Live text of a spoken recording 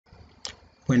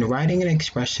When writing an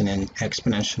expression in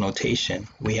exponential notation,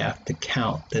 we have to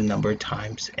count the number of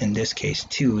times. In this case,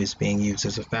 2 is being used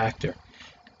as a factor.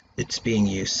 It's being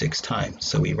used 6 times,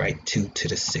 so we write 2 to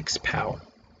the 6th power.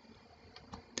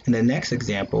 In the next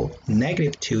example,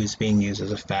 negative 2 is being used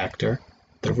as a factor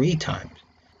 3 times.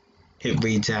 It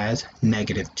reads as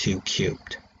negative 2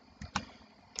 cubed.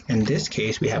 In this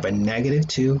case, we have a negative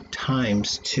 2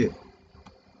 times 2.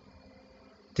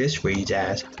 This reads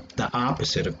as the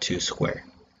opposite of 2 squared.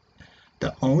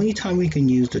 The only time we can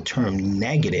use the term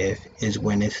negative is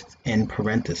when it's in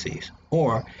parentheses,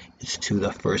 or it's to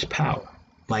the first power,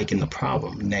 like in the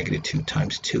problem, negative 2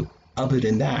 times 2. Other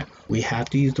than that, we have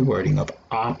to use the wording of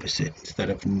opposite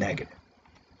instead of negative.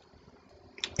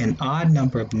 An odd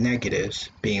number of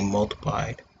negatives being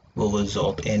multiplied will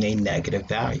result in a negative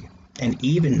value. An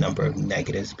even number of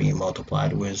negatives being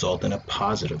multiplied will result in a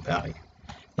positive value.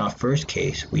 In our first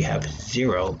case, we have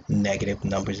 0 negative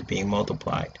numbers being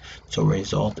multiplied, so the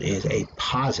result is a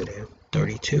positive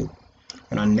 32.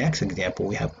 In our next example,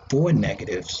 we have 4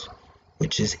 negatives,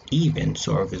 which is even,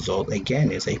 so our result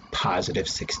again is a positive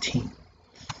 16.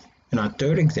 In our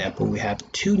third example, we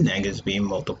have 2 negatives being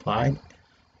multiplied,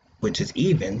 which is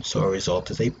even, so our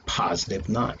result is a positive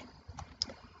 9.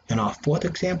 In our fourth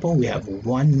example, we have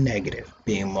 1 negative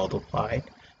being multiplied,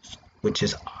 which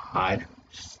is odd,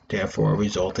 therefore our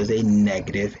result is a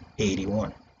negative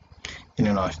 81. And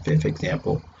in our fifth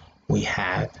example, we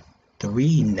have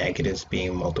 3 negatives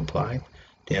being multiplied,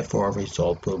 therefore our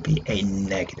result will be a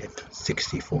negative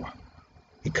 64,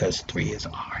 because 3 is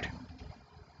odd.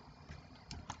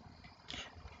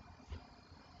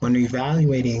 When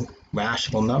evaluating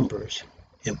rational numbers,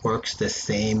 it works the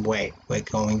same way. We're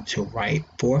going to write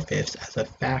 4/5 as a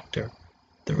factor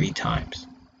 3 times.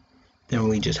 Then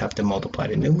we just have to multiply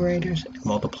the numerators and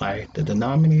multiply the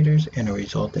denominators, and the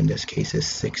result in this case is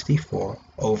 64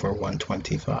 over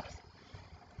 125.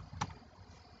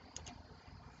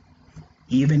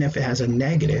 Even if it has a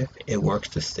negative, it works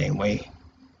the same way.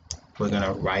 We're going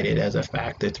to write it as a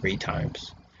factor 3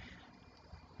 times.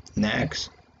 Next,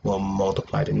 we'll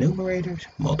multiply the numerators,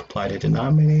 multiply the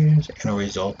denominators, and the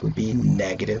result will be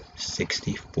negative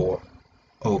 64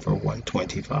 over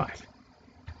 125.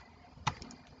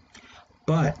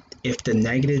 But if the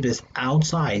negative is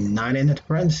outside, not in the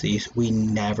parentheses, we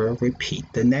never repeat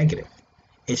the negative.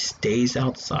 It stays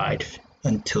outside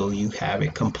until you have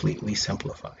it completely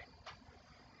simplified.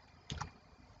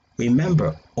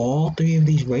 Remember, all 3 of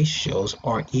these ratios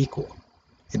are equal.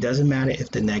 It doesn't matter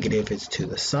if the negative is to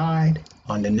the side,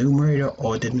 on the numerator,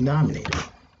 or the denominator.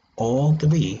 All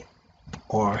 3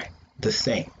 are the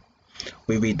same.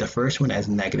 We read the first one as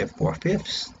negative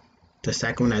 4/5, the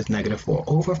second one as negative 4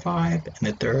 over 5, and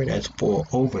the third as 4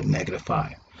 over negative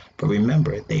 5. But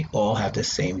remember, they all have the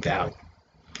same value.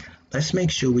 Let's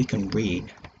make sure we can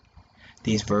read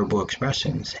these verbal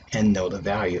expressions and know the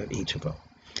value of each of them.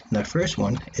 In the first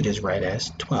one, it is read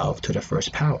as 12 to the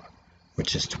first power,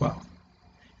 which is 12.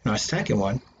 In our second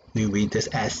one, we read this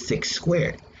as 6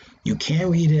 squared. You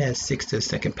can read it as 6 to the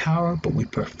second power, but we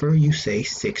prefer you say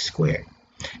 6 squared.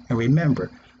 And remember,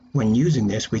 when using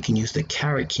this, we can use the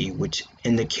caret key, which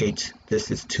indicates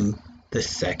this is to the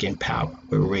second power.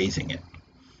 We're raising it.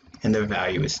 And the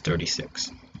value is 36.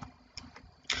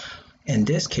 In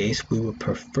this case, we would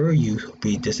prefer you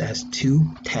read this as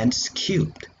 2/10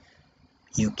 cubed.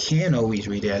 You can always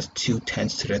read it as 2/10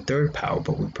 to the third power,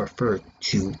 but we prefer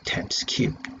 2/10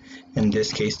 cubed. In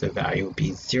this case, the value would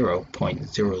be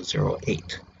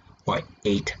 0.008, or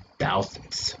 8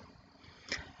 thousandths.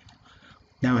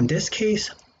 Now in this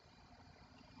case,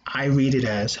 I read it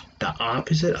as the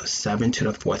opposite of 7 to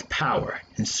the 4th power.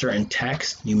 In certain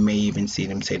texts, you may even see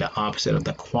them say the opposite of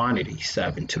the quantity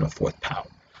 7 to the 4th power.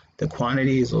 The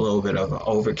quantity is a little bit of an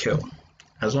overkill.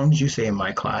 As long as you say in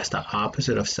my class the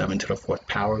opposite of 7 to the 4th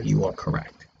power, you are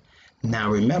correct. Now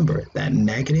remember that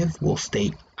negative will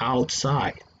stay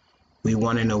outside. We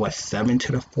want to know what 7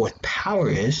 to the 4th power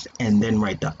is and then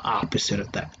write the opposite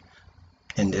of that.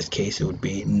 In this case, it would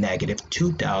be negative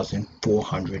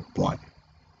 2,401.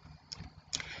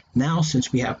 Now,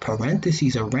 since we have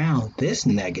parentheses around this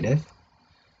negative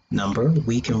number,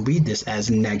 we can read this as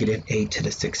negative 8 to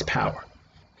the 6th power.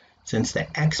 Since the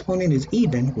exponent is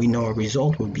even, we know a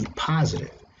result would be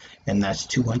positive, and that's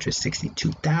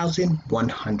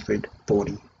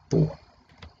 262,144.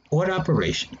 Odd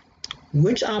operation.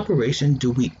 Which operation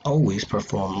do we always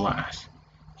perform last?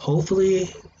 Hopefully,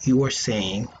 you are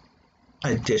saying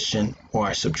addition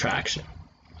or subtraction.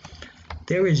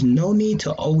 There is no need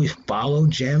to always follow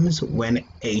gems when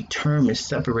a term is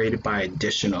separated by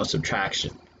addition or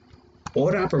subtraction.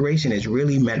 Odd operation is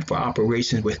really meant for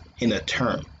operations within a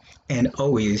term, and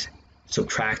always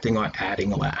subtracting or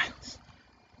adding last.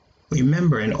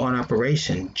 Remember, in odd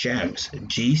operation, GEMS,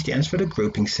 G stands for the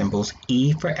grouping symbols,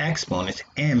 E for exponents,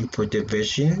 M for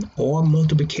division or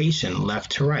multiplication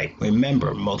left to right.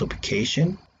 Remember,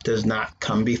 multiplication does not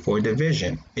come before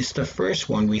division. It's the first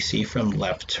one we see from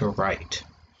left to right.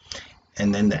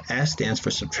 And then the S stands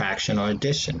for subtraction or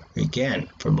addition, again,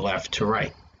 from left to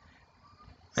right.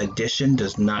 Addition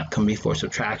does not come before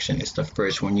subtraction. It's the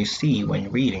first one you see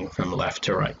when reading from left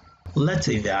to right. Let's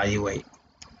evaluate.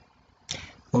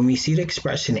 When we see the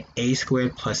expression a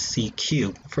squared plus c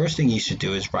cubed, the first thing you should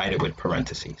do is write it with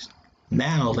parentheses.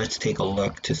 Now let's take a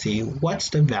look to see what's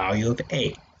the value of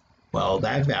a. Well,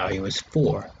 that value is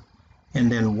 4. And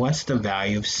then what's the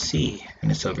value of c? And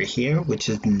it's over here, which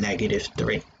is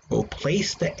 -3. We'll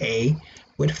place the a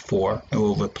with 4 and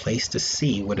we'll replace the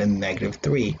c with a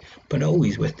 -3, but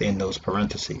always within those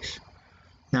parentheses.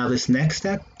 Now this next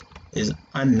step is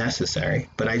unnecessary,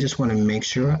 but I just want to make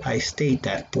sure I state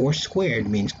that 4 squared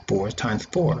means 4 times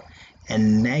 4,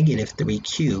 and -3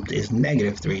 cubed is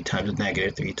 -3 times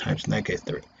 -3 times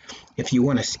 -3. If you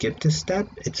want to skip this step,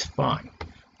 it's fine.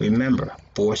 Remember,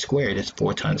 4 squared is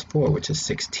 4 times 4, which is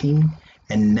 16,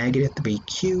 and -3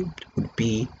 cubed would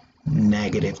be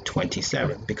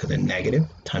 -27, because a negative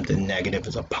times a negative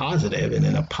is a positive, and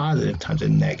then a positive times a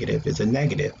negative is a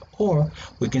negative. Or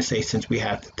we can say, since we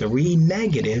have 3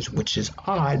 negatives, which is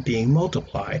odd, being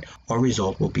multiplied, our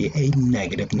result will be a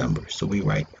negative number. So we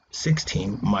write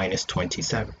 16 minus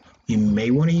 27. You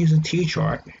may want to use a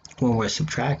T-chart when we're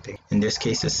subtracting. In this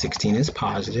case, the 16 is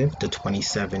positive, the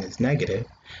 27 is negative.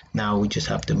 Now we just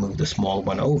have to move the small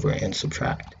one over and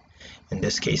subtract. In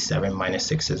this case, 7 minus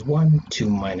 6 is 1, 2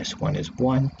 minus 1 is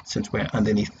 1. Since we're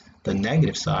underneath the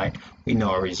negative side, we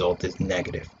know our result is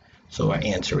negative. So our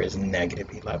answer is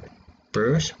 -11.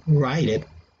 First, write it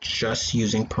just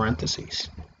using parentheses.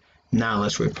 Now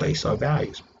let's replace our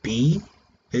values. B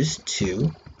is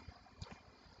 2,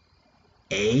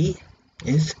 A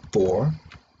is 4,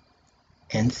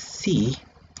 and C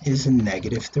is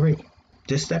 -3.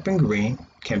 This step in green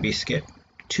can be skipped.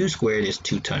 2 squared is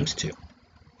 2 times 2.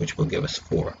 Which will give us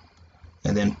 4.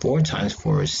 And then 4 times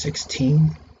 4 is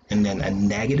 16, and then a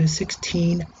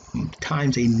 -16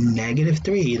 times a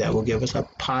 -3, that will give us a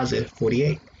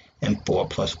 +48, and 4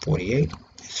 plus 48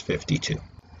 is 52.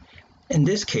 In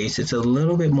this case, it's a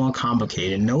little bit more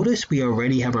complicated. Notice we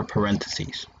already have our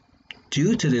parentheses.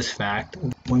 Due to this fact,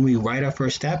 when we write our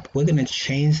first step, we're going to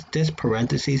change this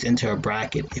parentheses into a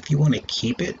bracket. If you want to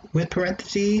keep it with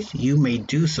parentheses, you may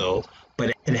do so,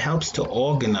 but it helps to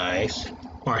organize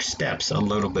our steps a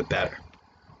little bit better.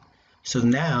 So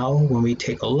now when we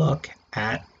take a look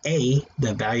at a,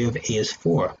 the value of a is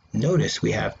 4. Notice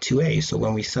we have 2a, so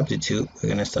when we substitute, we're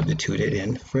going to substitute it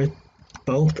in for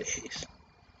both a's.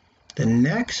 The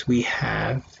next we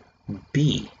have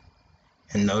b,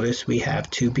 and notice we have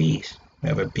 2 b's. We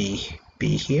have a b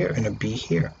here and a b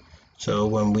here. So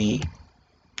when we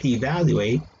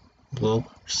evaluate, we'll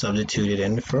substitute it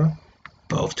in for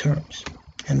both terms.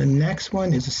 And the next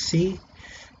one is a c,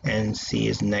 and c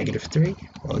is -3.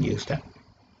 We'll use that.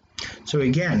 So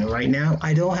again, right now,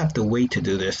 I don't have to wait to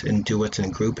do this and do what's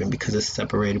in grouping because it's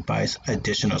separated by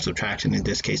addition or subtraction, in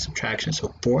this case subtraction.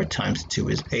 So 4 times 2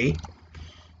 is 8,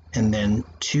 and then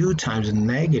 2 times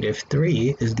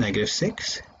 -3 is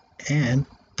 -6, and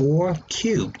 4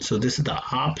 cubed. So this is the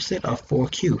opposite of 4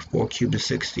 cubed. 4 cubed is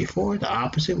 64. The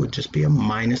opposite would just be a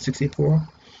 -64.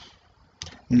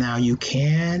 Now you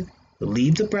can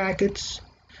leave the brackets.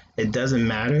 It doesn't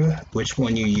matter which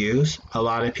one you use. A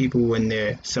lot of people, when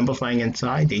they're simplifying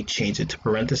inside, they change it to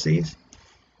parentheses.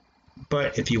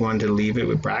 But if you wanted to leave it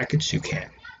with brackets, you can.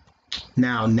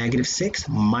 Now, -6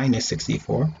 minus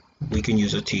 64, we can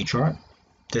use a T-chart.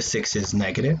 The 6 is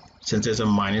negative. Since there's a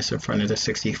minus in front of the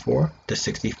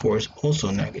 64 is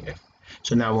also negative.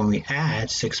 So now when we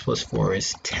add, 6 plus 4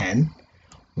 is 10.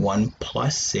 1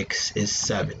 plus 6 is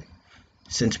 7.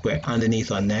 Since we're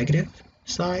underneath our negative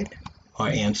side, our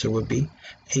answer would be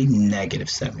a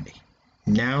 -70.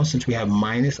 Now, since we have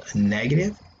minus a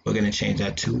negative, we're going to change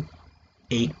that to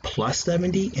 8 plus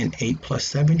 70, and 8 plus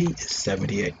 70 is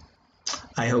 78.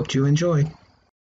 I hope you enjoyed.